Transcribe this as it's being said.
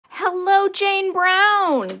Hello, Jane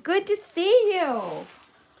Brown. Good to see you.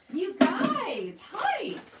 You guys,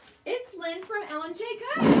 hi. It's Lynn from L&J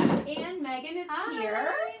Goods, and Megan is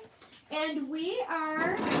here. And we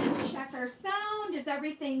are going to check our sound. Is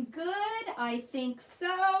everything good? I think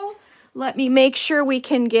so. Let me make sure we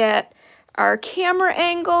can get our camera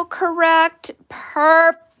angle correct.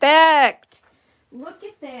 Perfect. Look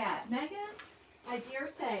at that, Megan. I dare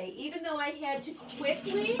say, even though I had to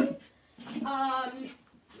quickly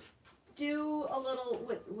do a little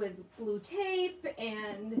with blue tape,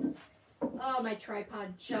 and oh, my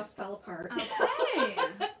tripod just fell apart. Okay.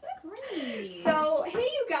 Great. So, hey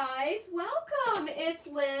you guys, welcome. It's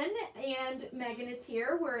Lynn and Megan is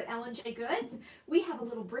here. We're at L&J Goods. We have a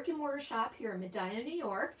little brick and mortar shop here in Medina, New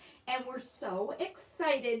York, and we're so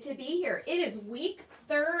excited to be here. It is week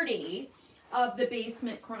 30 of the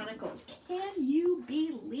Basement Chronicles. Can you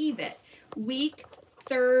believe it? Week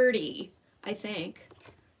 30, I think.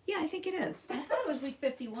 Yeah, I think it is. I thought it was week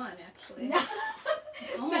 51, actually. No.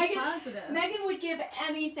 Almost positive. Megan would give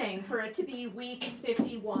anything for it to be week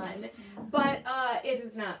 51, but it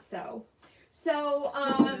is not so. So,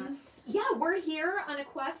 yeah, we're here on a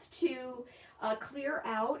quest to clear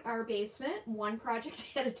out our basement one project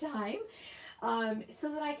at a time, so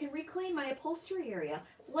that I can reclaim my upholstery area.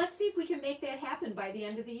 Let's see if we can make that happen by the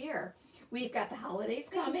end of the year. We've got the holidays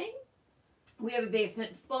coming. We have a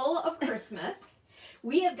basement full of Christmas.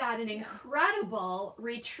 We have got an incredible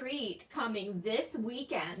retreat coming this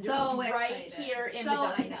weekend, so right excited. here in so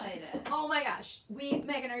Medina. Excited. Oh my gosh.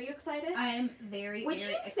 Megan, are you excited? I am very, Would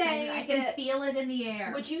very you excited. say I can that- feel it in the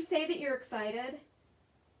air. Would you say that you're excited?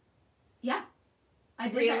 Yeah. I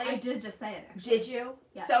did. Really? I did just say it, actually. Did you?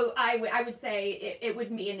 Yeah. So I would say it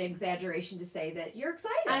wouldn't be an exaggeration to say that you're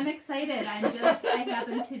excited. I'm excited. I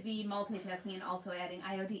happen to be multitasking and also adding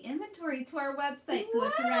IOD inventory to our website, so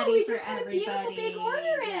it's ready we for just had everybody. a beautiful big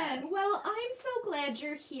order Yes. in. Well, I'm so glad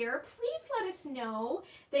you're here. Please let us know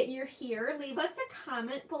that you're here. Leave us a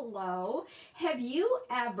comment below. Have you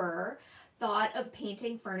ever thought of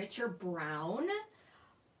painting furniture brown?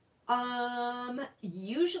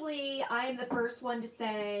 Usually I'm the first one to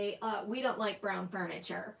say, we don't like brown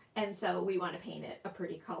furniture, and so we want to paint it a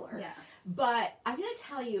pretty color. Yes. But I'm going to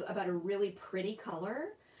tell you about a really pretty color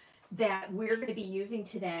that we're going to be using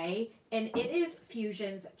today, and it is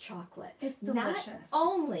Fusion's chocolate. It's delicious. Not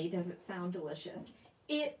only does it sound delicious,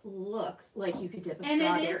 it looks like you could dip a And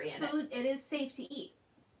strawberry it is in food. It is safe to eat.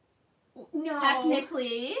 No.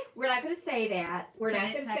 Technically. We're not going to say that. We're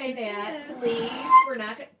not going to say that. Please. We're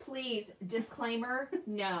not going to. Please. Disclaimer.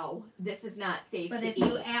 No. This is not safe But to if eat.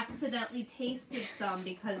 you accidentally tasted some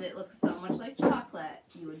because it looks so much like chocolate,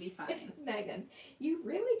 you would be fine. Megan, you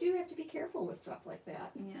really do have to be careful with stuff like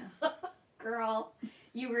that. Yeah. Girl,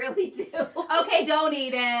 you really do. Okay, don't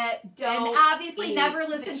eat it. Don't and obviously eat never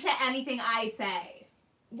listen to anything I say.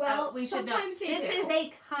 Well, we should know. sometimes they This do. is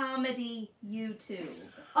a comedy YouTube.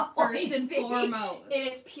 Oh, First and I see. foremost.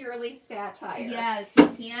 It is purely satire. Yes, you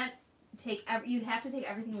can't take you have to take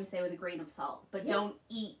everything we say with a grain of salt, but Yeah. don't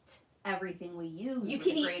eat everything we use. You with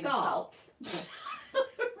can a eat grain salt. Of salt.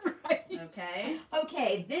 Right. Okay.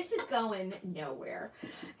 Okay, this is going nowhere.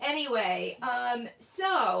 Anyway,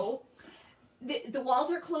 so the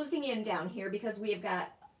walls are closing in down here because we have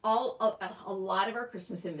got a lot of our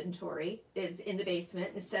Christmas inventory is in the basement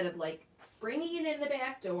instead of like bringing it in the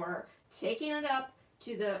back door, taking it up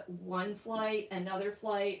to the one flight, another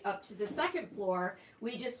flight, up to the second floor.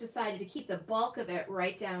 We just decided to keep the bulk of it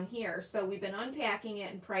right down here. So we've been unpacking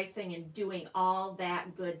it and pricing and doing all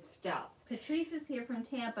that good stuff. Patrice is here from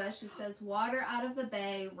Tampa. She says, water out of the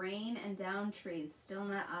bay, rain and down trees, still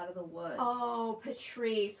not out of the woods. Oh,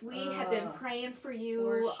 Patrice, we have been praying for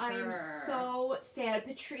you. For I am sure. so sad.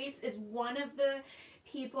 Patrice is one of the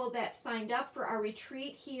people that signed up for our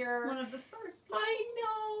retreat here. One of the first people. I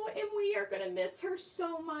know, and we are going to miss her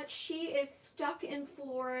so much. She is stuck in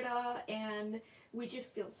Florida, and we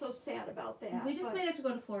just feel so sad about that. We just But might have to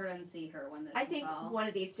go to Florida and see her when this I is think all. one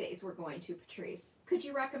of these days we're going to, Patrice. Could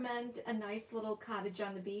you recommend a nice little cottage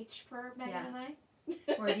on the beach for Megan Yeah. and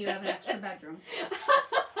I? Or if you have an extra bedroom.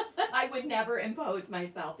 I would never impose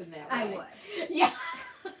myself in that way. I would. Yeah.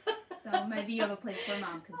 So maybe you have a place where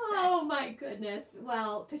mom can stay. Oh my goodness.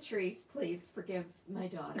 Well, Patrice, please forgive my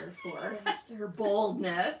daughter for her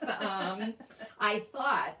boldness. I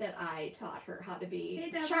thought that I taught her how to be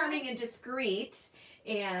Hey, Deborah. charming and discreet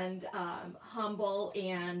and humble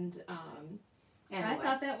and anyway. I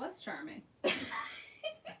thought that was charming.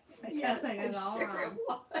 I Yes, guess I got I'm it all sure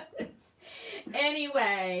wrong. it was.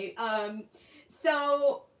 Anyway,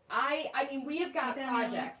 so I mean, we have got Okay.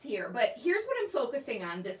 projects here, but here's what I'm focusing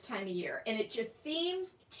on this time of year, and it just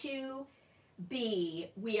seems to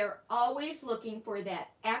B, we are always looking for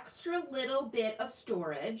that extra little bit of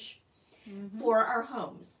storage for our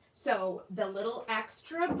homes. So the little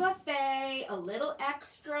extra buffet, a little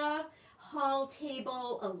extra hall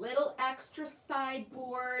table, a little extra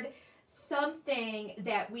sideboard, something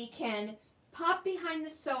that we can pop behind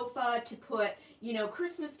the sofa to put, you know,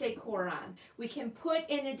 Christmas decor on. We can put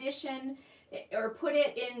in addition, or put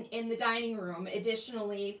it in the dining room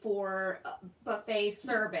additionally for buffet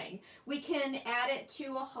serving. We can add it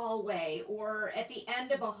to a hallway or at the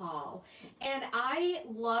end of a hall. And I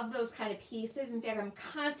love those kind of pieces. In fact, I'm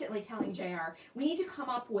constantly telling JR, we need to come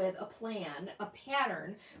up with a plan, a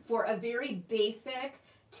pattern for a very basic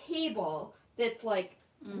table that's like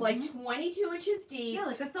 22 inches deep, yeah,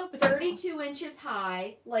 like a sofa table. 32 inches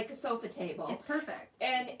high, like a sofa table. It's perfect.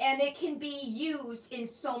 And it can be used in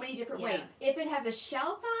so many different ways. If it has a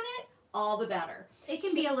shelf on it, all the better. It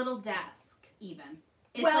can be a little desk, even.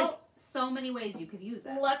 It's well, like so many ways you could use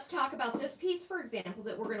it. Let's talk about this piece, for example,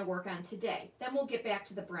 that we're going to work on today. Then we'll get back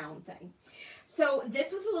to the brown thing. So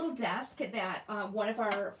this was a little desk that one of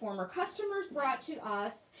our former customers brought to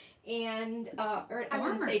us. And, or I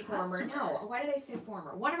wouldn't say former. No, why did I say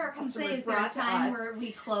former? One of our customers brought to us. Is there a time where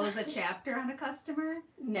we close a chapter on a customer?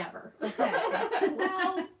 Never. Okay.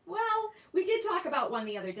 well, we did talk about one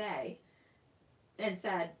the other day and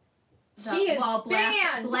said, she is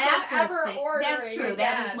banned from ever ordering. That's true. Again.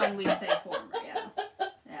 That is when we say former, yes.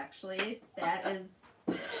 Actually, that is,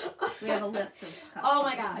 we have a list of customers. Oh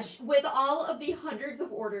my gosh. With all of the hundreds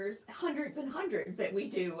of orders, hundreds and hundreds that we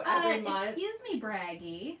do every month. Excuse me,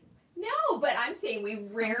 Braggy. No, but I'm saying we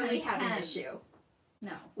rarely have an issue.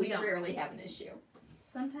 No, we don't. Rarely have an issue.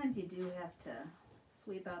 Sometimes you do have to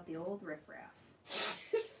sweep out the old riffraff.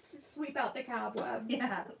 Sweep out the cobwebs.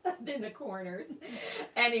 Yes. In the corners.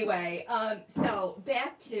 Anyway, so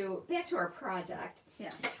back to our project.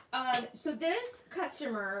 Yes. So this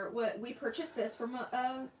customer, we purchased this from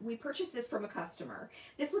a customer.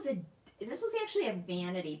 This was actually a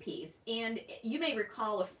vanity piece, and you may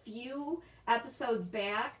recall a few episodes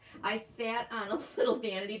back, I sat on a little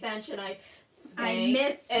vanity bench and I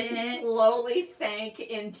slowly sank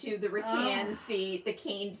into the rattan seat, the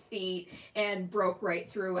caned seat, and broke right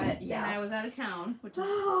through it. Yeah, and I was out of town, which is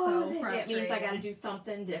so frustrating. It means I got to do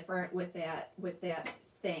something different with that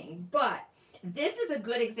thing. But this is a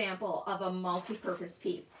good example of a multi-purpose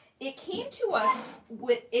piece. It came to us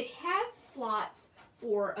it has slots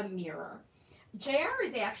for a mirror. JR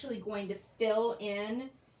is actually going to fill in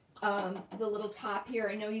the little top here.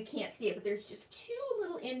 I know you can't see it, but there's just two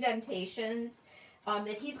little indentations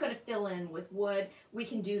that he's going to fill in with wood. We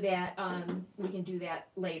can do that. We can do that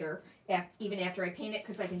later, even after I paint it,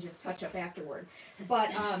 because I can just touch up afterward.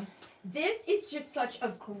 But this is just such a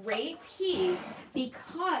great piece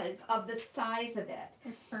because of the size of it.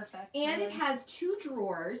 It's perfect. And it has two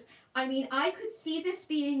drawers. I mean, I could see this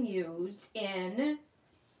being used in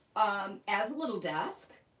as a little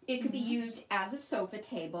desk. It could be used as a sofa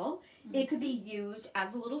table. It could be used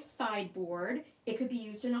as a little sideboard. It could be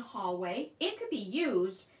used in a hallway. It could be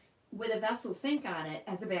used with a vessel sink on it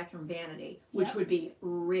as a bathroom vanity, which would be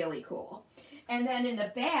really cool. And then in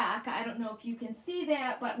the back, I don't know if you can see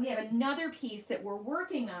that, but we have another piece that we're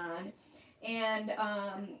working on. And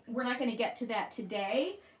we're not going to get to that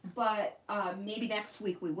today, but maybe next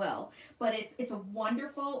week we will. But it's a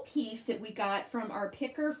wonderful piece that we got from our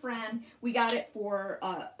picker friend. We got it for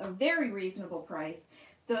a very reasonable price.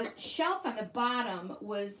 The shelf on the bottom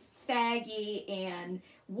was saggy and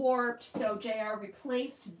warped, so JR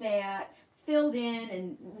replaced that, filled in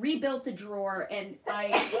and rebuilt the drawer, and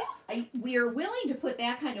we are willing to put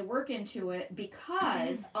that kind of work into it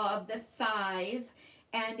because of the size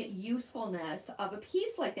and usefulness of a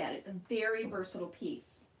piece like that. It's a very versatile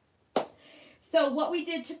piece. So what we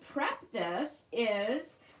did to prep this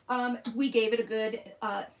is we gave it a good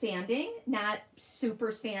sanding, not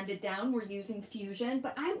super sanded down. We're using Fusion,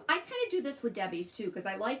 but I kind of do this with Debbie's too, because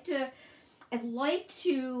I like to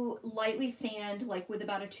lightly sand, like with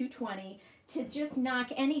about a 220, to just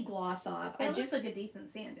knock any gloss off. It looks like a decent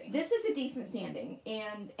sanding. This is a decent sanding,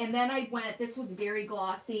 and then I went. This was very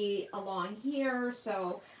glossy along here,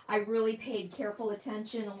 so I really paid careful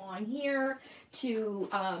attention along here to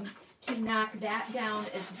knock that down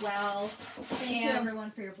as well. Thank you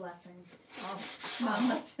everyone for your blessings. Oh, Mom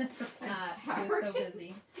must have forgot. She was so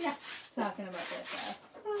busy talking about that dress.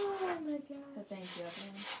 Oh my gosh. But thank you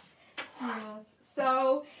everyone. Yes.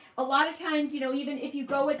 So a lot of times, even if you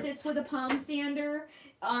go with this with a palm sander,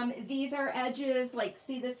 these are edges, like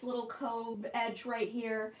see this little cove edge right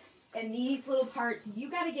here? And these little parts, you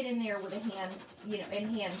got to get in there with a hand, you know, in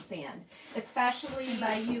hand sand. Especially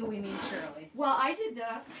by you, we mean Shirley. Well, I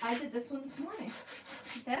did this one this morning.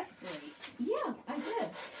 That's great. Yeah, I did.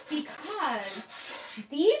 Because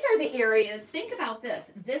these are the areas, think about this.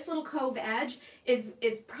 This little cove edge is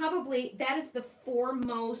probably, that is the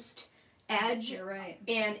foremost edge. You're right.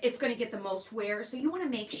 And it's going to get the most wear. So you want to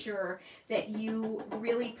make sure that you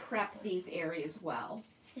really prep these areas well.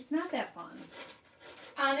 It's not that fun.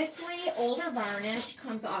 Honestly, older varnish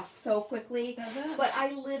comes off so quickly. Does it? But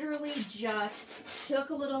I literally just took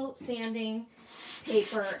a little sanding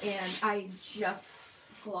paper and I just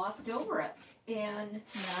glossed over it. And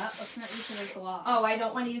yeah, let's not use the word gloss. Oh, I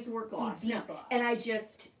don't want to use the word gloss. No. Gloss. And I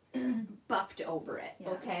just buffed over it. Yeah.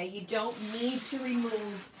 Okay, you don't need to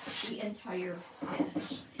remove the entire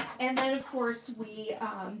finish. And then of course we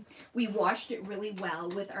washed it really well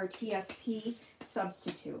with our TSP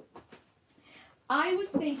substitute. I was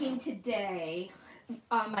thinking today,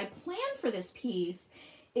 my plan for this piece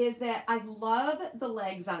is that I love the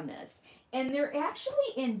legs on this, and they're actually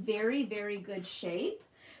in very, very good shape.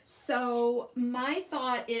 So my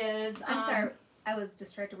thought is, I'm sorry, I was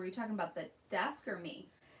distracted. Were you talking about the desk or me?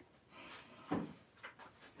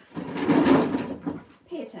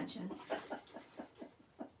 Pay attention.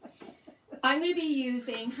 I'm going to be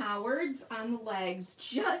using Howard's on the legs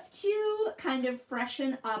just to kind of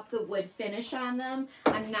freshen up the wood finish on them.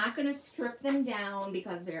 I'm not going to strip them down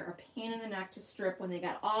because they're a pain in the neck to strip when they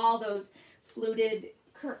got all those fluted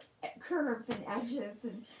curves and edges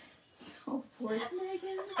and so forth.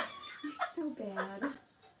 Megan, you're so bad.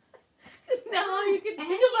 Because now all you can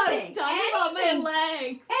think about is talking about my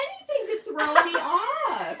legs. Anything to throw me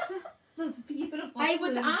off. Those beautiful I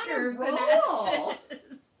was on a curves and roll. edges.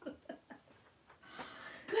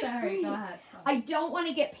 Sorry, go ahead. I don't want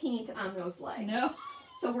to get paint on those legs. No.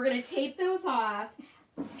 So we're going to tape those off.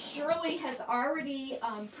 Shirley has already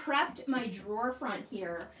prepped my drawer front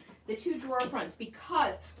here, the two drawer fronts,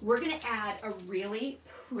 because we're going to add a really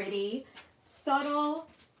pretty, subtle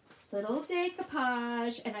little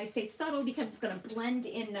decoupage. And I say subtle because it's going to blend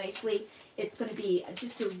in nicely. It's going to be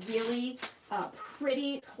just a really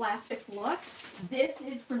pretty classic look. This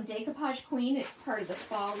is from Decoupage Queen. It's part of the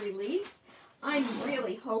fall release. I'm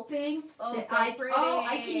really hoping that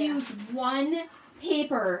I can use one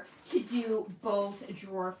paper to do both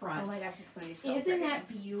drawer fronts. Oh my gosh, it's going to be so Isn't that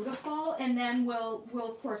beautiful? And then we'll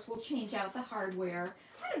of course change out the hardware.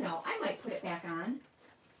 I don't know. I might put it back on.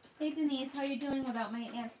 Hey Denise, how are you doing without my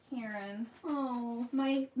Aunt Karen? Oh,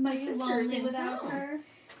 my sister's lonely in without town. her?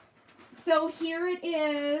 So here it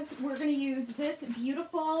is. We're going to use this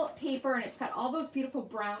beautiful paper, and it's got all those beautiful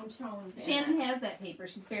brown tones in Shannon it. has that paper.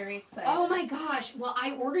 She's very excited. Oh my gosh. Well,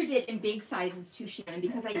 I ordered it in big sizes too, Shannon,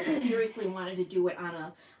 because I seriously wanted to do it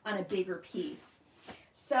on a bigger piece.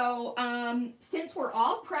 So since we're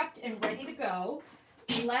all prepped and ready to go,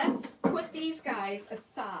 let's put these guys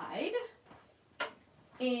aside.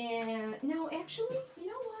 And no, actually, you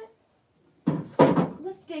know what?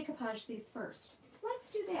 Let's decoupage these first.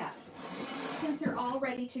 Let's do that, since they're all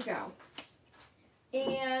ready to go.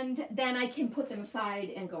 And then I can put them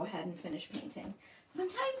aside and go ahead and finish painting.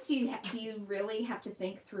 Sometimes do you really have to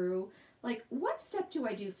think through, like, what step do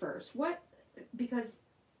I do first? Because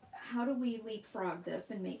how do we leapfrog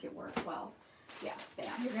this and make it work well? Yeah,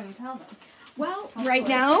 that. You're going to tell them. Well, right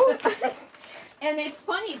now, and it's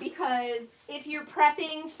funny because if you're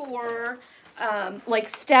prepping for like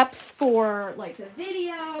steps for like the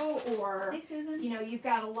video, or Hey, Susan. you know, you've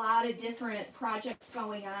got a lot of different projects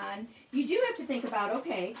going on, you do have to think about,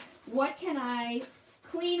 okay, what can I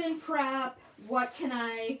clean and prep? What can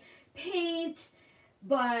I paint?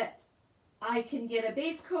 But I can get a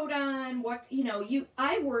base coat on.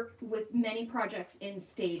 I work with many projects in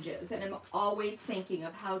stages, and I'm always thinking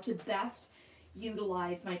of how to best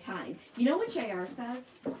utilize my time. You know what JR says?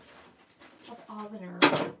 Of all the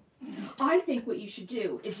nerve. I think what you should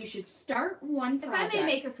do is you should start one project. If I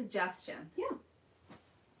may make a suggestion. Yeah.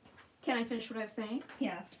 Can I finish what I was saying?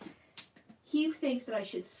 Yes. He thinks that I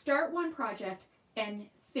should start one project and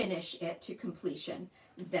finish it to completion.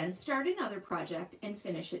 Then start another project and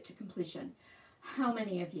finish it to completion. How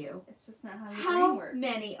many of you? It's just not how your brain works. How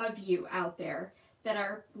many of you out there that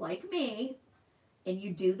are like me, and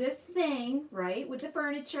you do this thing, right, with the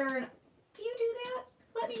furniture? Do you do that?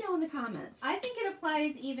 Let me know in the comments. I think it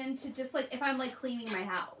applies even to just like if I'm like cleaning my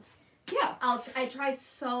house. Yeah. I try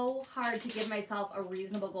so hard to give myself a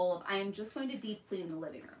reasonable goal of I am just going to deep clean the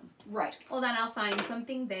living room. Right. Well, then I'll find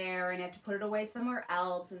something there and I have to put it away somewhere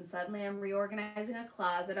else, and suddenly I'm reorganizing a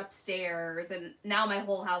closet upstairs, and now my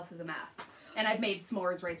whole house is a mess. And I've made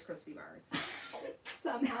s'mores Rice Krispie bars.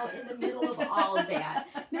 Somehow in the middle of all of that.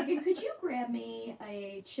 Megan, could you grab me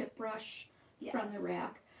a chip brush from the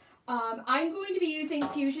rack? I'm going to be using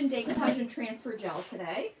Fusion Decoupage and Transfer Gel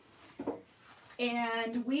today.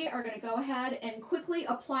 And we are going to go ahead and quickly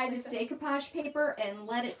apply this decoupage paper and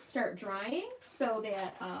let it start drying so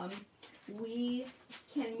that we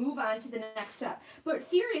can move on to the next step. But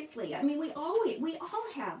seriously, I mean, we all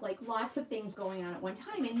have like lots of things going on at one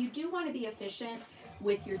time, and you do want to be efficient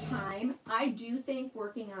with your time. I do think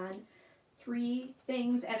working on 3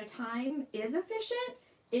 things at a time is efficient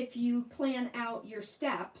if you plan out your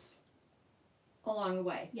steps along the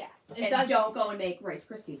way. Yes. Don't go and make Rice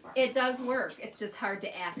Krispie bars. It does work. It's just hard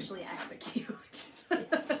to actually execute.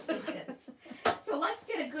 It is. So let's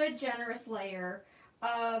get a good generous layer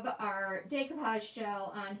of our decoupage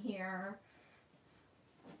gel on here.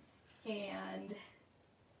 And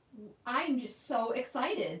I'm just so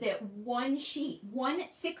excited that one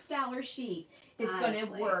 $6 sheet is going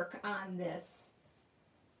to work on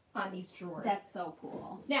these drawers. That's so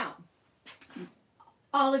cool. Now,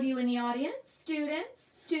 all of you in the audience,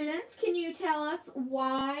 students, can you tell us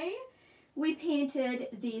why we painted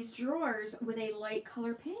these drawers with a light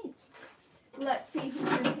color paint? Let's see who's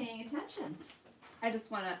been paying attention. I'm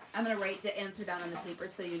going to write the answer down on the paper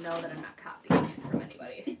so you know that I'm not copying it from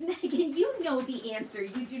anybody. Megan, you know the answer.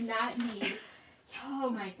 You do not need,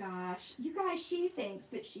 oh my gosh. You guys, she thinks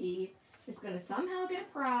that she is going to somehow get a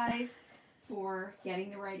prize for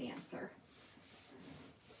getting the right answer.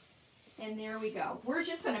 And there we go. We're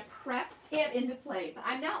just going to press it into place.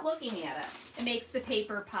 I'm not looking at it. It makes the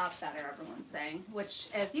paper pop better, everyone's saying, which,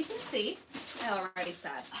 as you can see, I already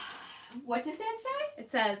said. What does that say?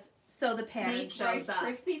 It says, so the pattern shows up.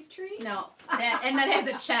 Rice Krispies treat? No, and that has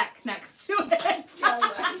a check next to it.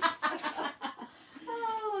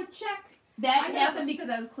 Oh, check. That happened because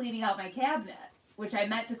I was cleaning out my cabinet, which I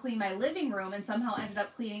meant to clean my living room and somehow ended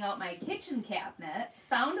up cleaning out my kitchen cabinet,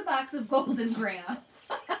 found a box of Golden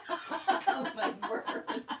Grams. Oh, my word.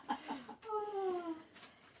 Oh.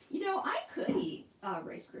 You know, I could eat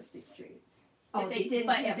Rice Krispies treats. Oh, if they didn't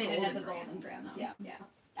have the Golden Grams, yeah. Yeah.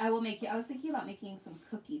 I was thinking about making some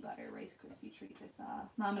cookie butter Rice Krispie treats. I saw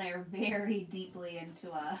Mom and I are very deeply into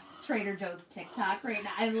Trader Joe's TikTok right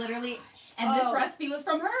now. This recipe was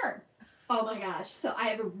from her. Oh my gosh! So I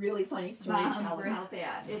have a really funny story to tell about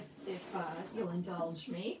that. If you'll indulge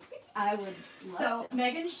me, I would love to.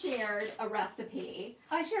 Megan shared a recipe.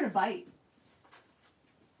 I shared a bite,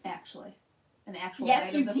 actually. An actual yes,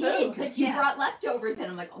 bite you of the did, food. because you brought leftovers, and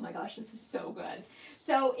I'm like, oh my gosh, this is so good.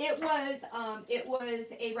 So it was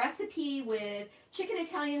a recipe with chicken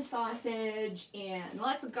Italian sausage and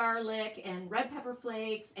lots of garlic and red pepper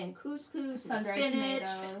flakes and couscous and spinach,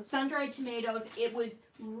 sun-dried tomatoes. It was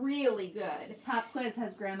really good. Pop quiz: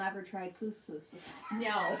 has Grandma ever tried couscous before?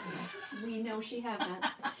 No, we know she hasn't.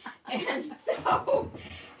 And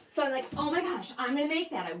so I'm like, oh my gosh, I'm going to make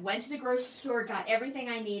that. I went to the grocery store, got everything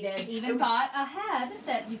I needed. Even bought a head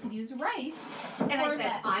that you could use rice. And I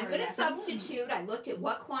said, I'm going to substitute. I looked at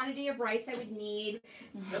what quantity of rice I would need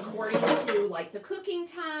according to like the cooking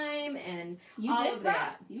time and all of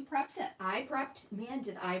that. You prepped it. I prepped. Man,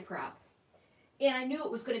 did I prep. And I knew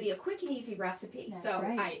it was going to be a quick and easy recipe. That's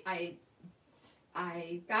right.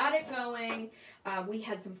 I got it going. We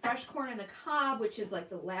had some fresh corn on the cob, which is like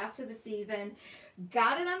the last of the season.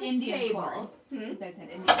 Got it on the table. Corn. You guys had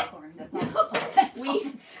Indian corn. That's all.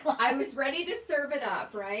 I was ready to serve it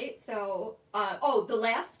up, right? So, the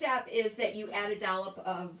last step is that you add a dollop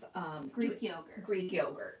of Greek yogurt. Greek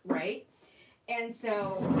yogurt, right? And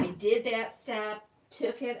so I did that step,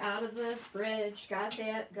 took it out of the fridge, got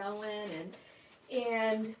that going,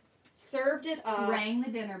 and served it up. Rang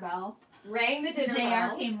the dinner bell.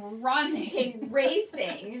 JR came running. Came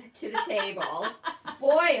racing to the table.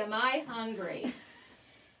 Boy, am I hungry.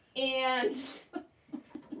 And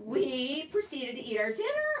we proceeded to eat our dinner.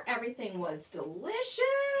 Everything was delicious.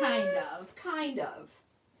 Kind of.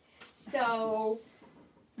 So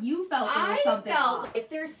you felt there was something off. Like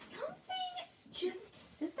there's something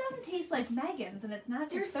just... This doesn't taste like Megan's, and it's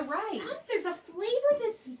not just the rice. There's a flavor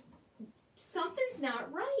that's... Something's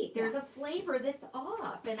not right. There's a flavor that's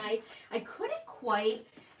off, and I couldn't quite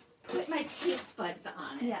put my taste buds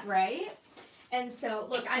on it, right? And so,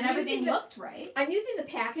 look, everything looked right. I'm using the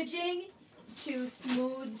packaging to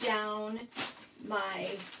smooth down my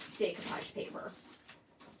decoupage paper,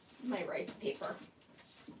 my rice paper.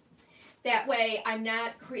 That way, I'm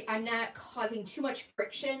not causing too much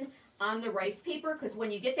friction on the rice paper, because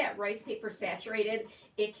when you get that rice paper saturated,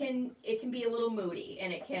 it can be a little moody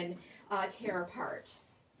and it can tear apart.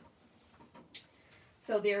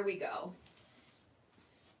 So there we go.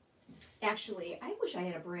 Actually, I wish I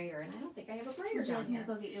had a brayer, and I don't think I have a brayer Would you down like me to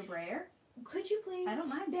here. go get you a brayer? Could you please? I don't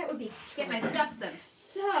mind. That would be Get my steps in.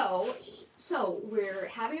 So we're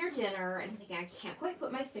having our dinner, and I'm thinking I can't quite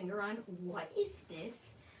put my finger on what is this?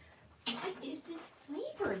 What is this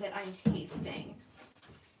flavor that I'm tasting?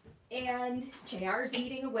 And JR's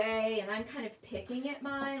eating away, and I'm kind of picking at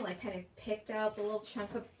mine, like kind of picked out the little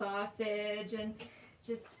chunk of sausage, and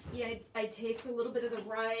just, yeah, I taste a little bit of the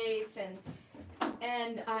rice,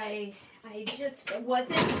 and I just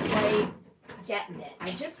wasn't quite getting it.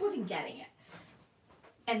 I just wasn't getting it.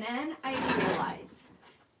 And then I realized,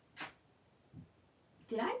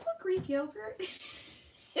 did I put Greek yogurt in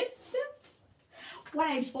this? What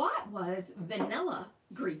I bought was vanilla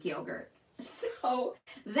Greek yogurt. So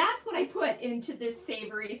that's what I put into this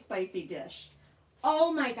savory, spicy dish.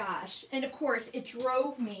 Oh my gosh. And of course, it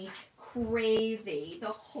drove me crazy the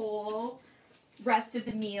whole rest of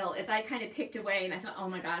the meal as I kind of picked away, and I thought, oh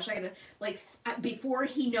my gosh, I gotta, like, before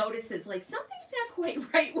he notices, like, something's not quite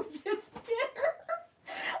right with this dinner.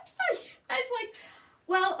 I was like,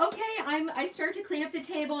 well, okay, I started to clean up the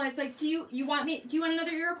table. I was like, do you want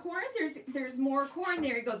another ear of corn? There's more corn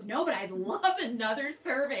there. He goes, no, but I'd love another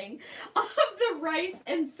serving of the rice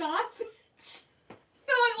and sausage. So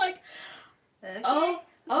I'm like, okay. Oh,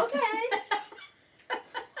 okay.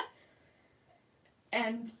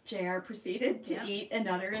 And JR proceeded to eat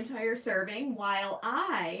another entire serving while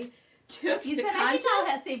I took You the said I can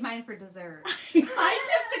tell saved mine for dessert. I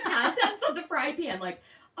took the contents of the fry pan, like,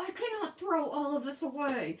 I cannot throw all of this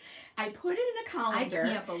away. I put it in a colander.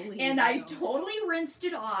 I can't believe and I totally rinsed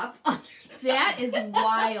it off. That is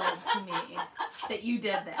wild to me that you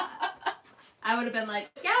did that. I would have been like,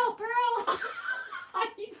 Scout, Pearl. I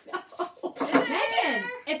know. Megan,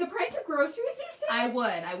 at the price of groceries these days? I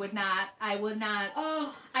would not.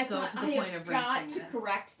 Oh, I go thought to the I point have of got rinsing to it.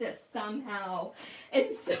 correct this somehow.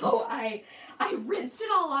 And so I rinsed it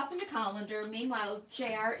all off in the colander. Meanwhile,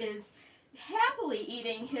 JR is happily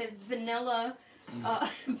eating his vanilla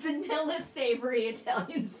savory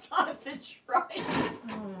Italian sausage rice.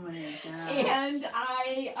 Oh my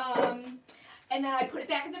god. And then I put it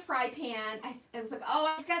back in the fry pan. I was like, oh,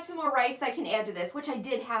 I've got some more rice I can add to this, which I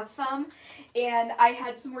did have some. And I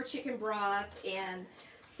had some more chicken broth, and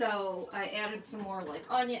so I added some more like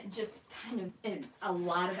onion, just kind of, and a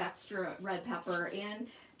lot of extra red pepper. And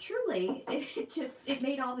truly, it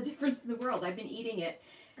made all the difference in the world. I've been eating it.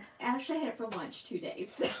 Actually, I had it for lunch 2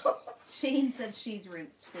 days. So Shane said she's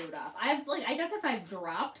rinsed food off. I guess if I've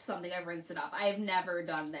dropped something, I've rinsed it off. I've never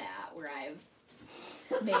done that where I've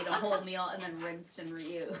made a whole meal and then rinsed and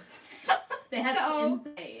reused. That's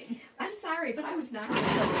insane. I'm sorry, but I was not going to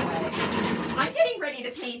throw it away. I'm getting ready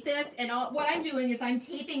to paint this, and what I'm doing is I'm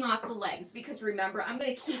taping off the legs, because remember, I'm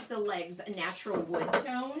going to keep the legs a natural wood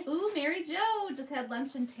tone. Ooh, Mary Jo just had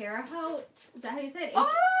lunch in Terre Haute. Is that how you say it? Oh,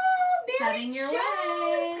 Mary Heading your Jo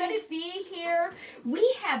way. is going to be here.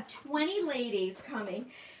 We have 20 ladies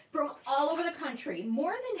coming from all over the country,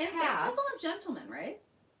 more than It's half. a couple of gentlemen, right?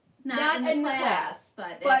 Not in the class,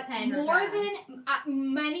 but but it's hangers more on. than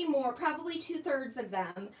many more, probably 2/3 of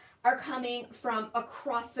them are coming from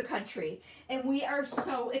across the country, and we are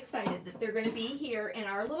so excited that they're going to be here in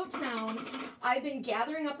our little town. I've been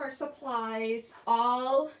gathering up our supplies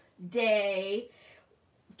all day,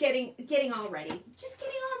 getting all ready, just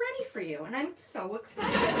getting all ready for you, and I'm so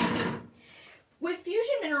excited. With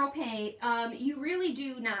Fusion Mineral Paint, you really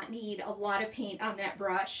do not need a lot of paint on that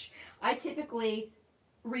brush. I typically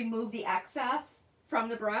remove the excess from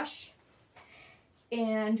the brush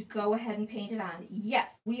and go ahead and paint it on.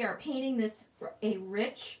 Yes, we are painting this a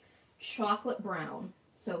rich chocolate brown.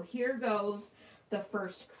 So here goes the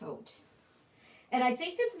first coat. And I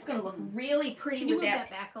think this is going to look really pretty. Can you with move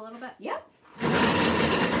that back a little bit? Yep.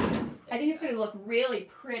 I think it's going to look really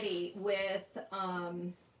pretty with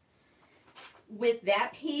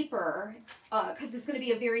that paper, because it's going to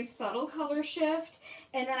be a very subtle color shift.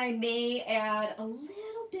 And then I may add a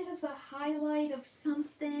little bit of a highlight of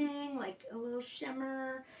something, like a little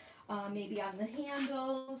shimmer, maybe on the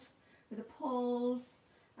handles or the pulls.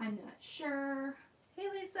 I'm not sure. Hey,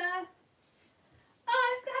 Lisa.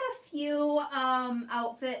 I've got a few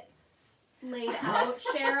outfits laid out,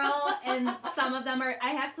 Cheryl, and some of them I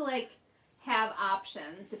have to like have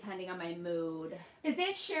options depending on my mood. Is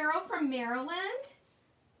it Cheryl from Maryland?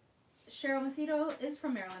 Cheryl Macedo is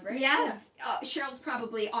from Maryland, right? Yes. Yeah. Cheryl's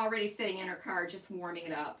probably already sitting in her car, just warming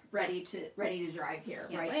it up, ready to drive here,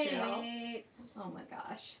 Can't right, wait. Cheryl? Oh my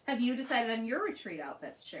gosh. Have you decided on your retreat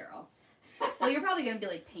outfits, Cheryl? Well, you're probably going to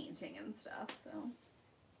be like painting and stuff, so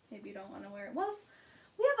maybe you don't want to wear it. Well,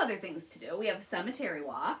 We have other things to do. We have a cemetery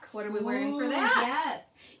walk. What are we wearing for that? Yes.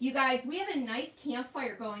 You guys, we have a nice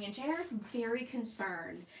campfire going, and JR is very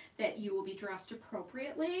concerned that you will be dressed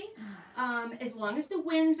appropriately. As long as the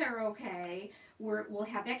winds are okay, we'll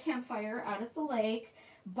have that campfire out at the lake,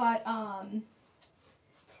 but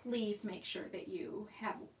please make sure that you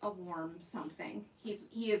have a warm something.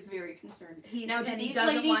 He is very concerned. He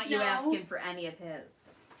doesn't want you asking for any of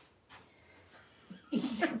his.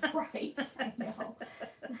 Yeah, right. I know.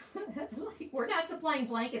 We're not supplying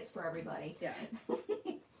blankets for everybody. Yeah.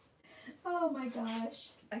 Oh my gosh.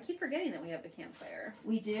 I keep forgetting that we have a campfire.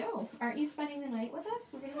 We do. Aren't you spending the night with us?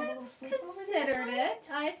 We're going to have a little sleepover.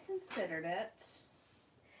 I've considered it.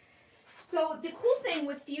 So the cool thing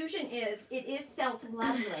with Fusion is it is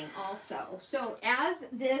self-leveling also. So as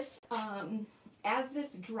this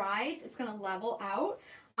dries, it's going to level out.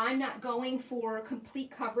 I'm not going for complete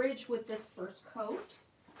coverage with this first coat.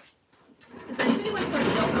 Does anybody want to go to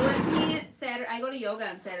yoga with me Saturday? I go to yoga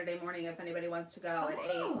on Saturday morning if anybody wants to go at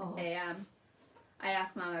 8 a.m. I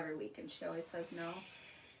ask Mom every week and she always says no.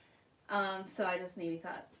 So I just maybe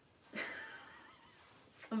thought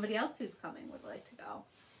somebody else who's coming would like to go.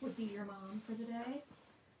 Would be your mom for the day?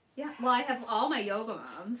 Yeah. Well, I have all my yoga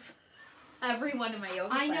moms. Everyone in my yoga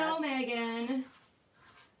class. I know, Megan.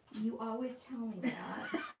 You always tell me that.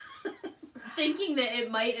 Thinking that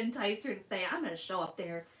it might entice her to say, I'm going to show up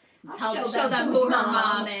there and show them who her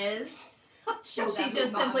mom is. She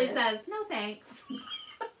just simply says, no thanks.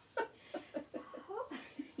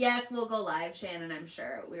 Yes, we'll go live, Shannon, I'm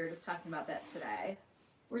sure. We were just talking about that today.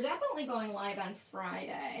 We're definitely going live on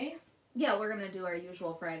Friday. Yeah, we're going to do our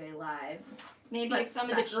usual Friday live. Maybe if some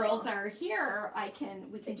of the girls are here,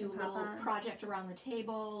 we can do a little project around the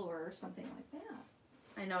table or something like that.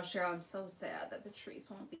 I know, Cheryl, I'm so sad that Patrice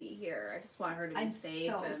won't be here. I just want her to be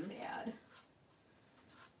safe. I'm so sad.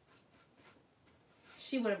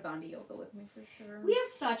 She would have gone to yoga with me for sure. We have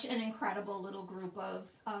such an incredible little group of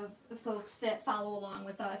folks that follow along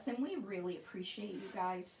with us, and we really appreciate you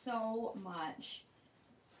guys so much.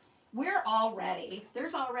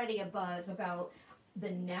 There's already a buzz about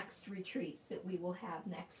the next retreats that we will have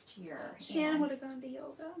next year. Shannon would have gone to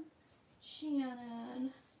yoga.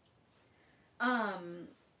 Shannon.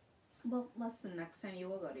 Well, listen, next time you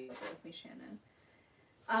will go to yoga with me, Shannon.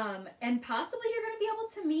 And possibly you're going to be able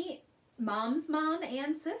to meet Mom's mom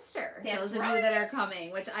and sister. Those of you that are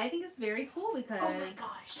coming, which I think is very cool because. Oh my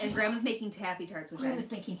gosh! And Grandma's making taffy tarts, which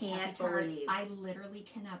Grandma's making taffy tarts. I literally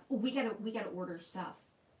cannot. We gotta order stuff.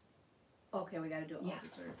 Okay, we gotta do it. Yeah.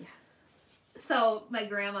 Yeah. So my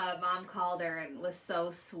mom called her and was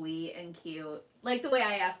so sweet and cute, like the way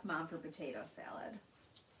I asked Mom for potato salad,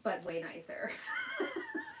 but way nicer.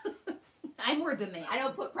 I'm more demand. I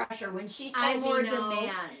don't put pressure. When she told I'm me more no,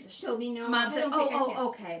 demand. She told me no. Mom said,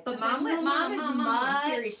 okay. But Mom is much.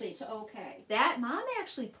 Seriously, it's okay. That Mom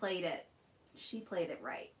actually played it. She played it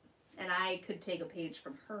right. And I could take a page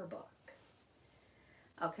from her book.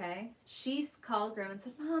 Okay? She called Grandma and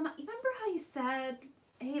said, Mom, you remember how you said,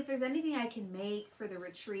 hey, if there's anything I can make for the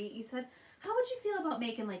retreat, you said, how would you feel about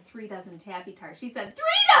making like 3 dozen taffy tarts? She said, 3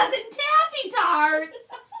 dozen taffy tarts?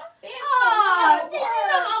 Oh, do you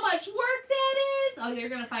know how much work that is? Oh, you're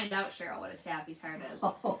going to find out, Cheryl, what a taffy tart is.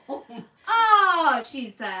 Oh,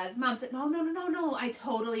 she says. Mom said, no. I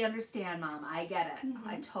totally understand, Mom. I get it. Mm-hmm.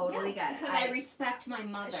 I totally get it. Because I respect my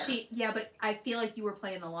mother. Yeah, but I feel like you were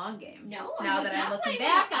playing the long game. No, now that I'm looking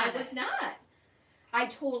back on it. I was not. I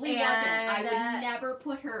totally wasn't. I would never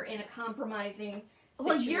put her in a compromising situation.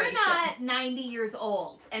 Well, you're not 90 years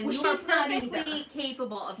old, and you are perfectly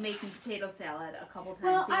capable of making potato salad a couple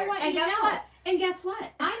times a year. And guess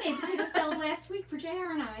what? I made potato salad last week for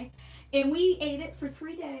JR and I, and we ate it for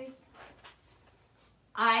 3 days.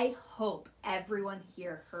 I hope everyone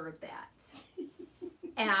here heard that.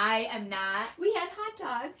 And I am not. We had hot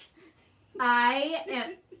dogs.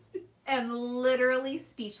 I am literally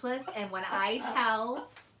speechless, and when I tell,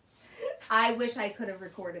 I wish I could have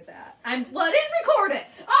recorded that. Well, it is recorded,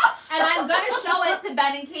 and I'm gonna show it to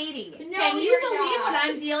Ben and Katie. No, can you believe what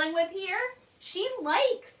I'm dealing with here? She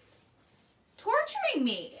likes torturing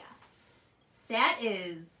me. That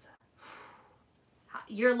is.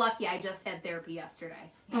 You're lucky I just had therapy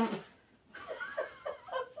yesterday.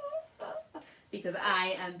 Because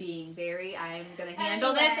I am being I'm going to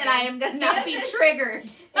handle this and I am going to not be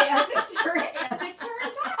triggered. As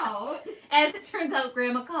it turns out,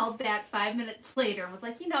 Grandma called back 5 minutes later and was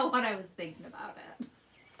like, you know what, I was thinking about it.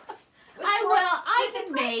 I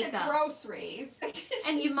can make them. Groceries.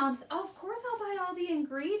 And your mom said, oh, of course I'll buy all the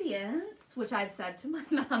ingredients, which I've said to my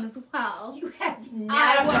mom as well. You have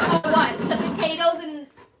never. What? The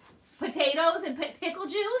potatoes and pickle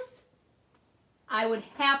juice? I would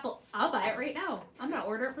I'll buy it right now. I'm gonna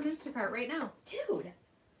order it from Instacart right now. Dude,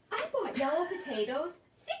 I bought yellow potatoes,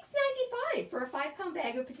 $6.95 for a 5-pound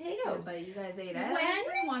bag of potatoes. But you guys ate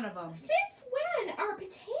every one of them. Since when are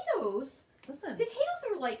potatoes? Listen. Potatoes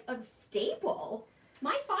are like a staple.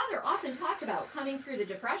 My father often talked about coming through the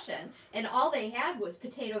Depression, and all they had was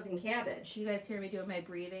potatoes and cabbage. You guys hear me doing my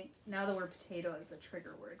breathing? Now the word potato is a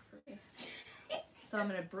trigger word for me. So I'm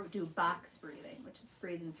going to do box breathing, which is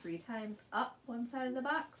breathing 3 times up one side of the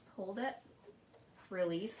box, hold it,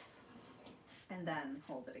 release, and then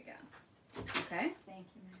hold it again. Okay? Thank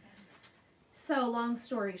you, my God. So long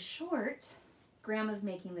story short, Grandma's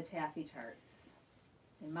making the taffy tarts.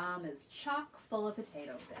 And Mom is chock full of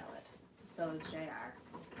potato salad. So is JR.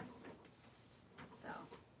 So.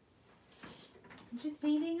 And she's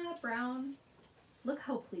painting a brown. Look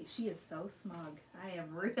how pleased. She is so smug. I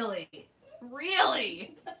am really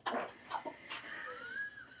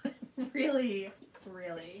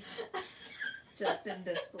just in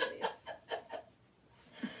disbelief.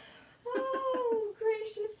 Oh,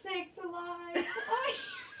 gracious sakes alive.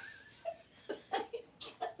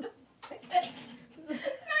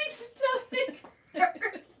 My stomach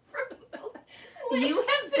hurts. You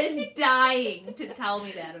have been dying to tell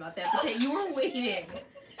me that about that potato. You were waiting,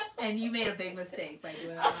 and you made a big mistake by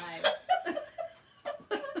doing it live.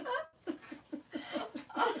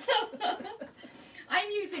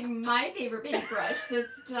 I'm using my favorite paintbrush, the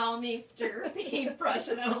Stahlmeister paintbrush,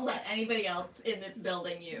 that I don't let anybody else in this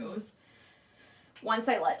building use. Once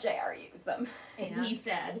I let JR use them. And he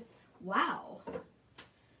said, wow,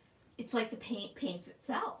 it's like the paint paints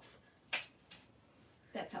itself.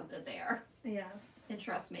 That's how good they are. Yes. And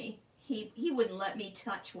trust me, he wouldn't let me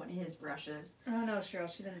touch one of his brushes. Oh no, Cheryl,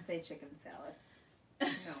 she didn't say chicken salad. No.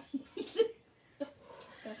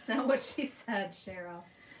 That's not what she said, Cheryl.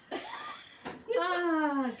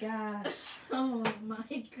 Oh gosh. Oh my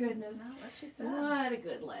goodness. That's not what she said. What a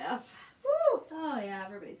good laugh. Woo. Oh yeah,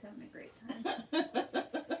 everybody's having a great time.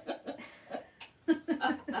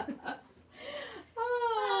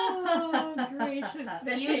 Oh, gracious.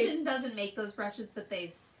 Fusion doesn't make those brushes, but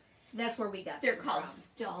that's where we got They're them called from.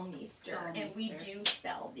 Stahlmeister, and we do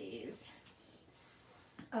sell these.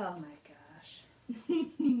 Oh my gosh.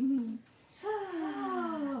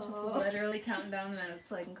 Oh. Just literally counting down the minutes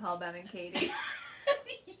so I can call Ben and Katie.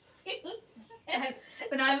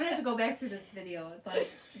 But now I'm gonna have to go back through this video and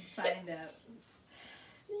find out.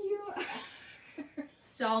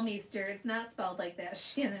 Stahlmeister. It's not spelled like that,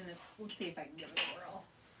 Shannon. Let's see if I can give it a whirl.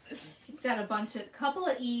 It's got couple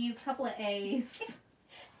of E's, couple of A's.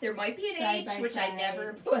 There might be an Side H, by which I side.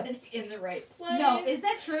 never put in the right place. No, is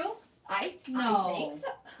that true? I No. think so.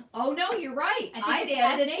 Oh no, you're right. I think I'd it's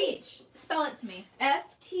added an ST. H. Spell it to me.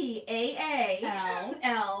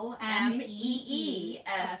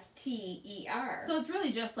 STAALLMEESTER. So it's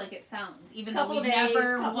really just like it sounds, even Couple though we've of A's,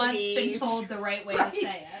 never couple once B's. been told the right way Right. to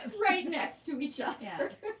say it. Right next to each other. Yeah,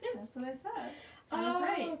 that's what I said. That's Oh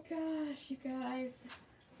right. gosh, you guys.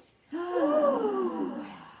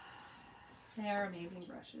 They are amazing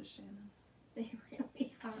brushes, Shannon. They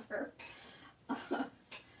really are.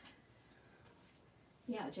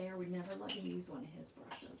 Yeah, JR would never let me use one of his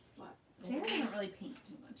brushes, but JR doesn't really paint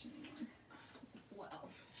too much anymore. well.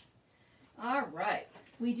 All right.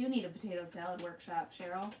 We do need a potato salad workshop,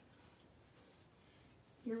 Cheryl.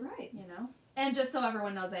 You're right. You know? And just so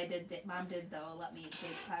everyone knows, Mom did, though, let me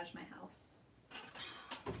decoupage my house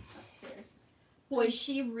upstairs. Boy,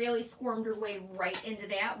 she really squirmed her way right into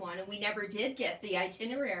that one, and we never did get the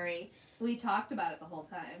itinerary. We talked about it the whole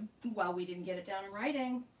time. Well, we didn't get it down in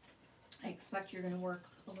writing. I expect you're going to work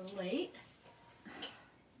a little late.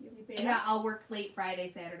 You'll be back. Yeah, I'll work late Friday,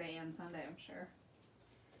 Saturday, and Sunday, I'm sure.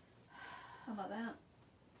 How about that?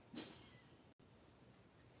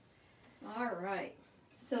 All right.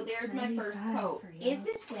 So there's my first 95 coat. for you.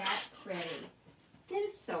 Isn't that pretty? It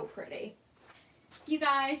is so pretty. You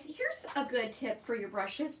guys, here's a good tip for your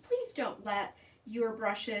brushes. Please don't let your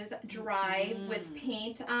brushes dry with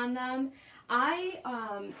paint on them.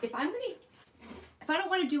 If I don't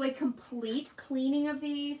want to do a complete cleaning of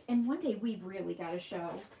these, and one day we've really got to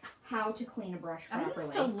show how to clean a brush properly. I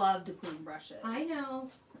used to love to clean brushes. I know.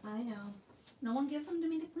 No one gives them to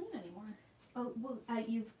me to clean anymore. Oh, well,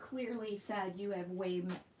 you've clearly said you have way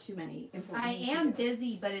too many important I things to am do.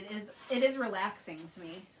 busy, but it is relaxing to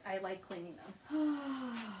me. I like cleaning them.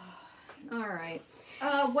 All right.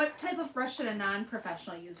 What type of brush should a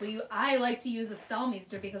non-professional use? I like to use a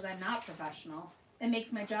Stahlmeister because I'm not professional. It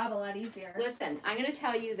makes my job a lot easier. Listen, I'm going to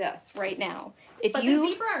tell you this right now. But the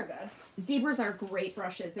zebra are good. Zebras are great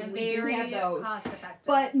brushes, and we do very have those. cost effective.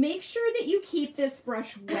 But make sure that you keep this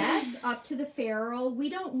brush wet up to the ferrule. We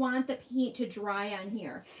don't want the paint to dry on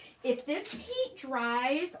here. If this paint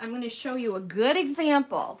dries, I'm going to show you a good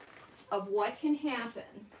example of what can happen.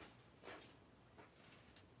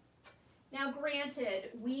 Now, granted,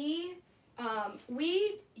 we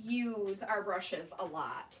use our brushes a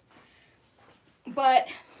lot, but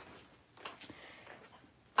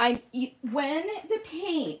when the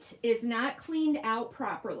paint is not cleaned out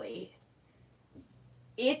properly,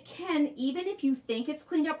 it can, even if you think it's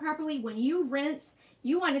cleaned out properly, when you rinse,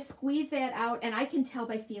 you want to squeeze that out, and I can tell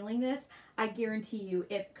by feeling this. I guarantee you,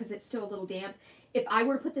 because it's still a little damp, if I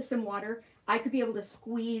were to put this in water, I could be able to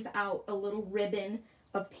squeeze out a little ribbon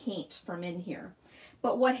of paint from in here.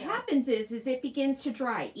 But what happens is it begins to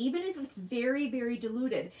dry. Even if it's very, very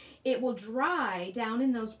diluted, it will dry down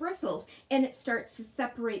in those bristles, and it starts to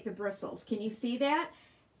separate the bristles. Can you see that?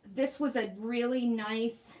 This was a really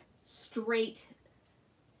nice, straight,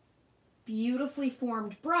 beautifully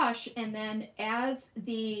formed brush, and then as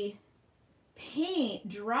the paint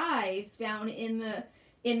dries down in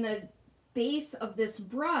the base of this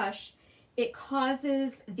brush, it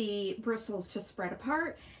causes the bristles to spread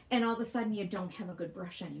apart, and all of a sudden you don't have a good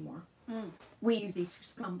brush anymore. We use these for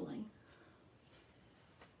scumbling.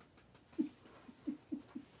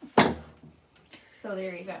 So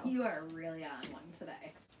there you go. You are really on one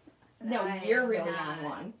today. No, you're really on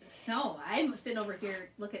one. No, I'm sitting over here.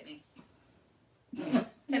 Look at me. Can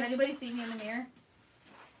anybody see me in the mirror?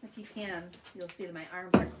 If you can, you'll see that my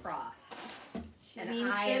arms are crossed.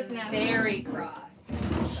 And I am very cross.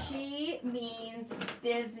 She means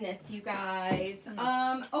business, you guys.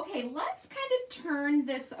 Okay, let's kind of turn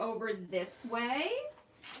this over this way.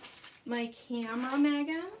 My camera,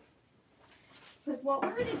 Megan. Because what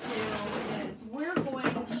we're going to do is we're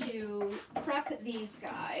going to prep these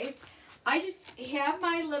guys. I just have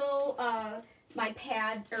my little, my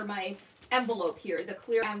pad, or my envelope here, the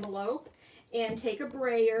clear envelope, and take a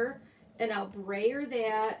brayer, and I'll brayer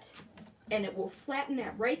that, and it will flatten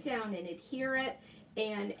that right down and adhere it,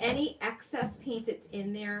 and any excess paint that's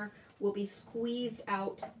in there will be squeezed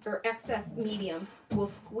out, or excess medium will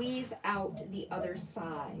squeeze out the other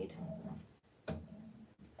side.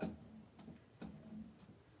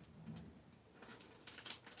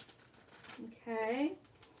 Okay,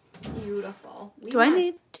 beautiful. Do I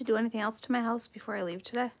need to do anything else to my house before I leave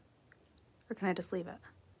today? Or can I just leave it?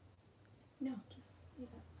 No, just leave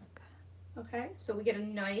it. Okay, so we get a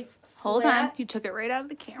nice Hold flat... on, you took it right out of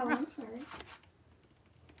the camera. Oh, I'm sorry.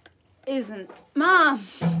 Isn't... Mom!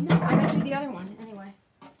 No, I gotta do the other one anyway.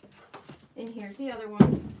 And here's the other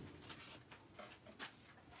one.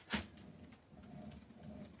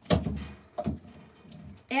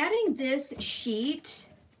 Adding this sheet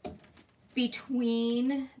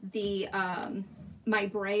between the my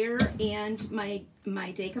brayer and my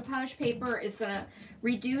decoupage paper is going to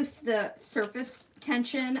reduce the surface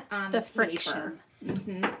tension on the friction.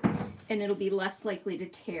 And it'll be less likely to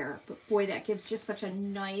tear. But boy, that gives just such a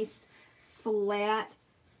nice, flat,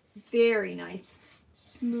 very nice,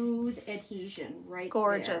 smooth adhesion right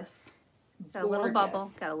Gorgeous. There. Got a little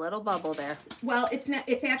bubble. Got a little bubble there. Well, it's not.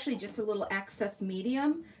 It's actually just a little excess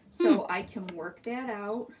medium, so I can work that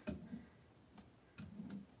out.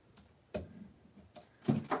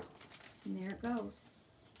 And there it goes.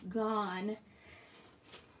 Gone.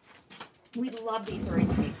 We love these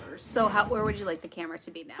erase papers. So where would you like the camera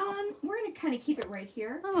to be now? We're going to kind of keep it right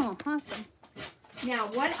here. Oh, awesome. Now,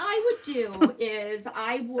 what I would do is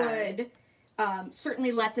I would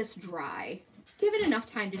certainly let this dry. Give it enough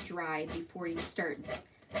time to dry before you start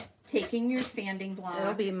taking your sanding block.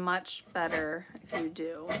 It'll be much better if you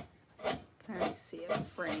do. Can I see it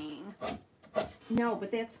fraying? No,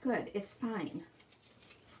 but that's good. It's fine.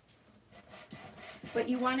 But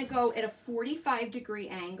you want to go at a 45-degree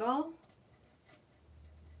angle.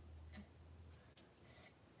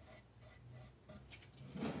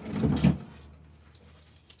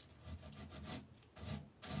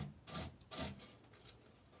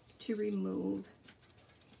 To remove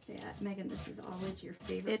that. Megan, this is always your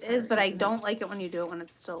favorite It part, is, but I isn't don't like it when you do it when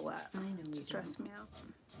it's still wet. I know you It stresses don't. me out.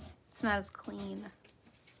 It's not as clean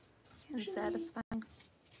and satisfying.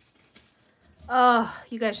 Oh,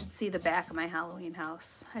 you guys should see the back of my Halloween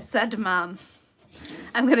house. I said to Mom,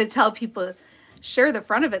 I'm going to tell people, sure, the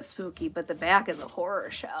front of it's spooky, but the back is a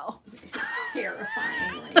horror show. It's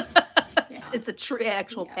terrifying. It's a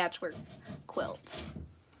actual patchwork quilt.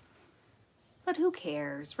 But who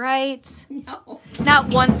cares, right? No.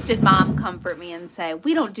 Not once did Mom comfort me and say,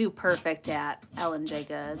 we don't do perfect at L&J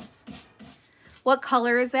Goods. What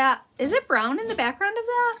color is that? Is it brown in the background of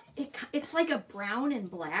that? It's like a brown and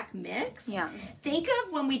black mix. Yeah. Think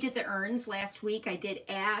of when we did the urns last week. I did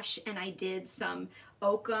ash and I did some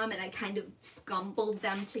oakum and I kind of scumbled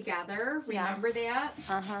them together. Remember that?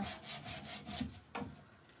 Uh-huh.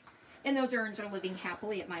 And those urns are living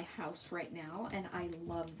happily at my house right now, and I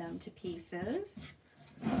love them to pieces.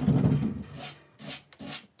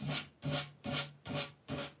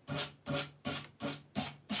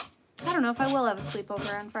 I don't know if I will have a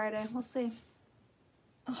sleepover on Friday. We'll see.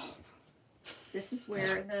 Oh, this is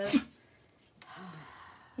where the...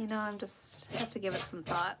 You know, I have to give it some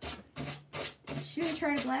thought. She would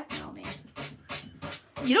try to blackmail me.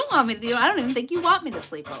 You don't want me to do it. I don't even think you want me to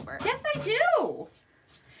sleep over. Yes, I do. We'll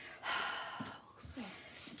see.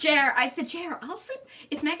 Jer, I said, Jer, I'll sleep.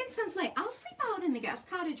 If Megan spends the night, I'll sleep out in the guest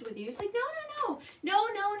cottage with you. He's like, no.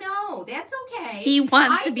 That's okay. He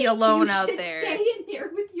wants I to be think alone you out should there. Stay in there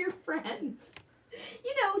with your friends.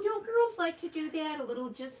 You know, don't girls like to do that? A little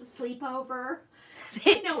just a sleepover.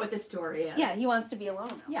 I know what the story is. Yeah, he wants to be alone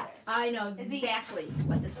out Yeah, there. I know exactly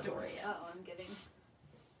what the story is. Oh, I'm getting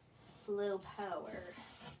low power.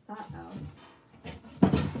 Uh-oh.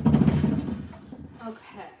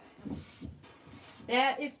 Okay.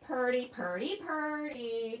 That is purty.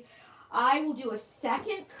 I will do a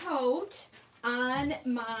second coat on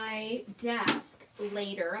my desk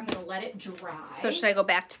later. I'm going to let it dry. So should I go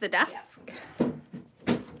back to the desk?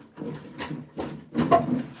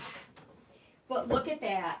 But look at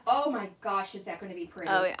that. Oh my gosh, is that going to be pretty?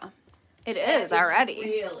 Oh, yeah. It That is already.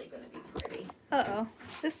 really going to be pretty. Uh-oh.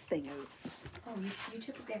 This thing is... Oh, you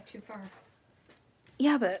took it back too far.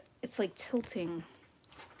 Yeah, but it's like tilting.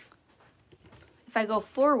 If I go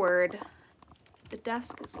forward, the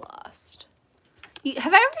desk is lost.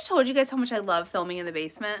 Have I ever told you guys how much I love filming in the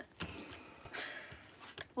basement?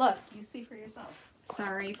 Look, you see for yourself.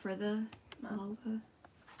 Sorry for the... Okay.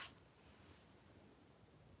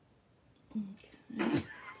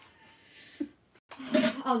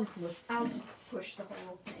 I'll just push the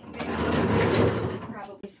whole thing back.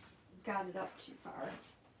 Probably got it up too far.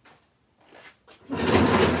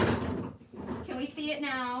 Can we see it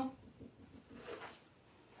now?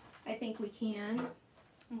 I think we can.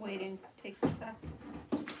 I'm waiting. Takes a sec.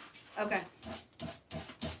 Okay.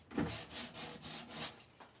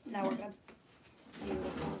 Now we're good.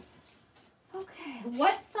 Beautiful. Okay.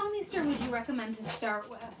 What stone would you recommend to start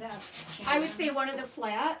with? I would say one of the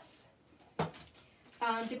flats.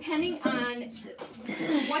 Depending on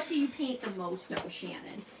what do you paint the most of,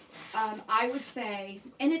 Shannon. I would say,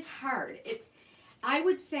 and it's hard. I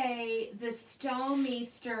would say the Stone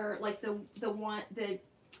Meester, like the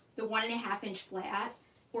 1.5 inch flat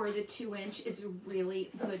or the 2 inch is a really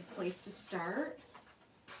good place to start.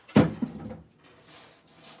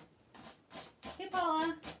 Hey,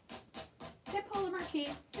 Paula. Hey, Paula Marquis.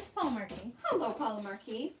 It's Paula Marquis. Hello, Paula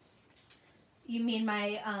Marquis. You mean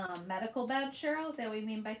my medical bed, Cheryl? Is that what you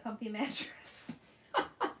mean by comfy mattress?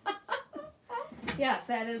 Yes,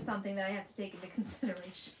 that is something that I have to take into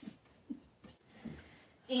consideration.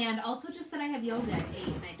 And also just that I have yoga at 8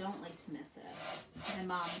 and I don't like to miss it. My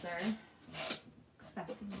moms are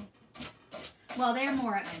expecting me. Well, they're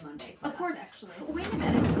more at my Monday class, Of course. actually. Wait a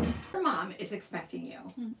minute. Your mom is expecting you.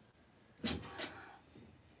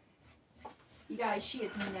 You guys, she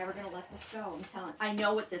is never going to let this go. I'm telling. I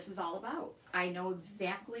know what this is all about. I know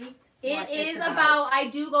exactly It is about, I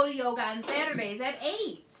do go to yoga on Saturdays at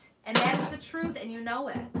 8. And that's the truth, and you know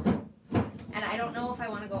it. And I don't know if I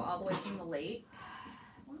want to go all the way from the lake.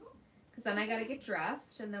 Because then I got to get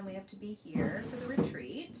dressed, and then we have to be here for the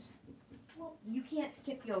retreat. Well, you can't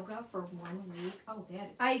skip yoga for 1 week. Oh,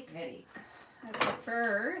 that is pretty. I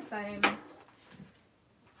prefer if I'm...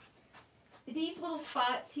 These little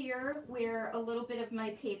spots here where a little bit of my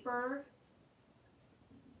paper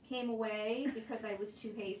came away because I was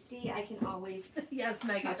too hasty, I can always Yes,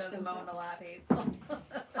 Megan touch does them moan up. a lot, Hazel.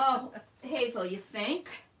 Oh, Hazel, you think?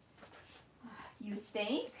 You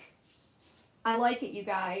think? I like it, you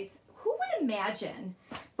guys. Who would imagine?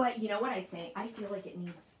 But you know what I think? I feel like it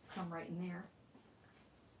needs some right in there.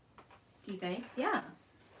 Do you think? Yeah.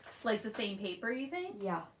 Like the same paper, you think?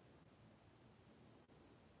 Yeah.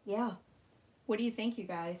 Yeah. What do you think, you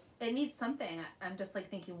guys? It needs something. I'm just like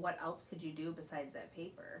thinking, what else could you do besides that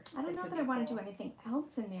paper? I don't know that I want to do anything else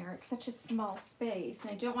in there. It's such a small space,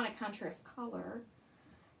 and I don't want a contrast color.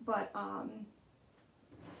 But,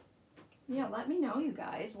 yeah, let me know, you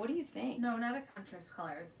guys. What do you think? No, not a contrast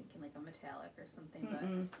color. I was thinking like a metallic or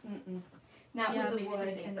something. Not Yeah, with the maybe the wood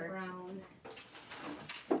and the paper. brown.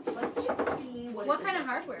 Let's just see What kind of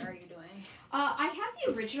hardware are you doing? I have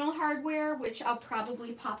the original hardware, which I'll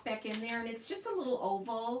probably pop back in there, and it's just a little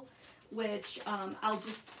oval which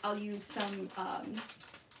I'll use some I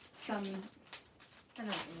know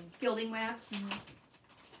what you mean. gilding wax,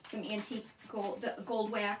 some antique gold, the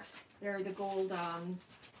gold wax, or the gold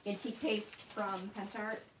antique paste from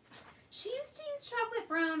Pentart. She used to use chocolate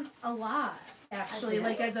brown a lot, actually, did?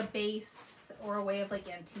 like as a base or a way of like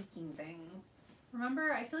antiquing things.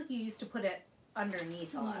 Remember? I feel like you used to put it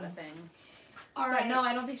underneath a lot of things. All But right. no,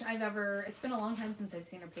 I don't think I've ever. It's been a long time since I've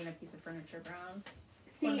seen her paint a piece of furniture brown.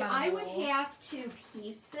 What See, about I a would mold? have to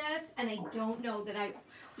piece this, and I don't know that I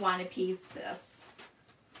want to piece this.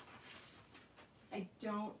 I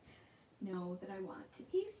don't know that I want to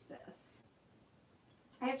piece this.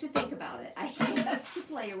 I have to think about it. I have to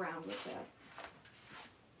play around with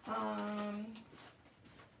this.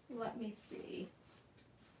 Let me see.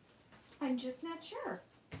 I'm just not sure.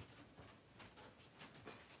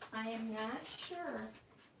 I am not sure.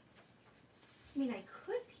 I mean, I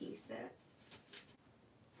could piece it.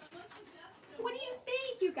 What do you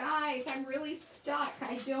think, you guys? I'm really stuck.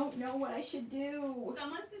 I don't know what I should do.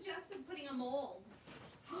 Someone suggested putting a mold.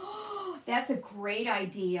 That's a great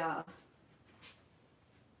idea.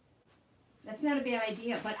 That's not a bad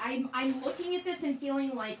idea, but I'm looking at this and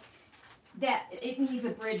feeling like that it needs a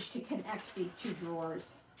bridge to connect these two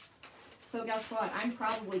drawers. So guess what? I'm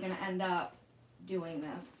probably going to end up doing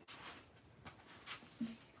this.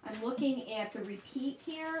 I'm looking at the repeat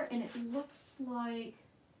here, and it looks like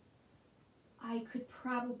I could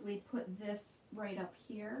probably put this right up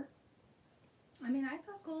here. I mean, I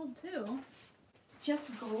thought gold too. Just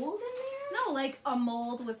gold in there? No, like a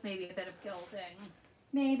mold with maybe a bit of gilding.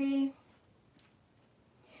 Maybe.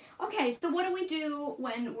 Okay, so what do we do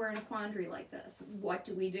when we're in a quandary like this? What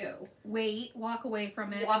do we do? Wait, walk away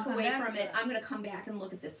from it. Walk and come away back from to it. I'm gonna come back and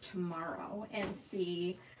look at this tomorrow and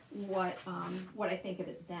see what I think of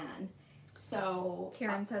it then. So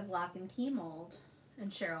Karen says lock and key mold,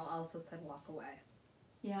 and Cheryl also said walk away.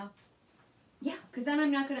 yeah, because then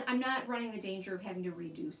I'm not running the danger of having to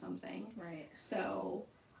redo something. Right. So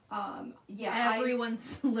yeah,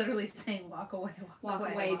 Everyone's literally saying walk away, walk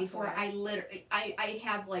away before I literally I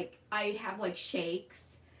have like shakes.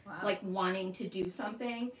 Wow. Like wanting to do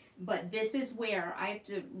something, but this is where I have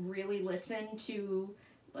to really listen to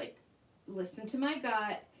my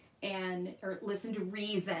gut or listen to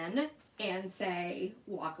reason and say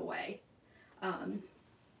walk away.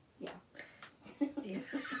 Yeah. Yeah.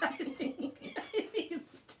 I think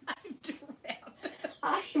it's time to wrap it.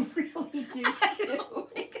 I really do I too.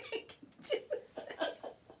 don't think I can do this.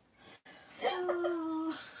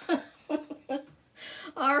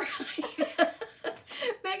 All right.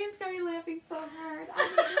 Megan's got me laughing so hard.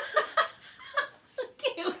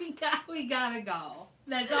 Okay, we gotta go.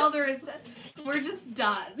 That's all there is. We're just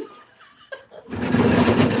done.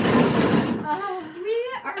 We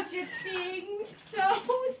are just being so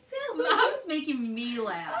silly. Mom's making me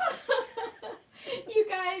laugh. You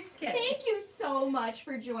guys, Okay. thank you so much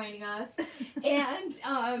for joining us. And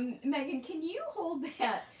Megan, can you hold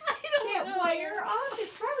that wire up?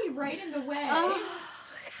 It's probably right in the way. Oh,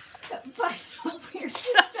 But we're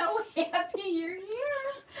just so happy you're here.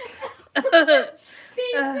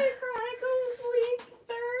 Basement Chronicles week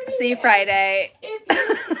 30. see you Friday.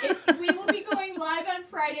 If we will be going live on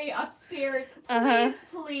Friday upstairs,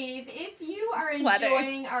 please, if you are Sweating.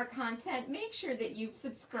 enjoying our content, make sure that you've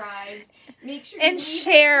subscribed. Make sure And you leave a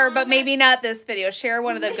share, but comment. maybe not this video. Share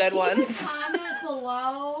one of the good Leave ones. a comment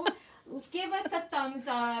below. Give us a thumbs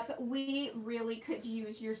up. We really could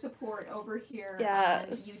use your support over here on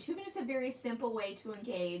Yes. YouTube. And it's a very simple way to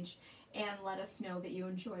engage and let us know that you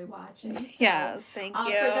enjoy watching. So, Yes, thank you.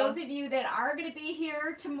 For those of you that are going to be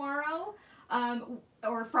here tomorrow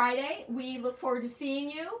or Friday, we look forward to seeing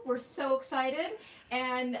you. We're so excited.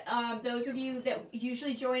 And those of you that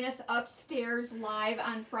usually join us upstairs live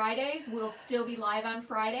on Fridays, we'll still be live on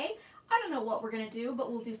Friday. I don't know what we're going to do,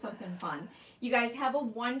 but we'll do something fun. You guys have a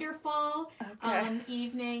wonderful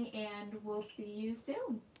evening, and we'll see you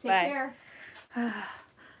soon. Take Bye. care.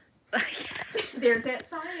 There's that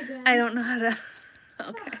sign again. I don't know how to.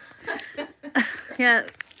 Okay. Yes.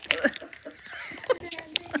 I'm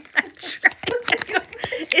trying.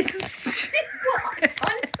 It's. Well,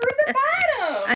 unscrew the back.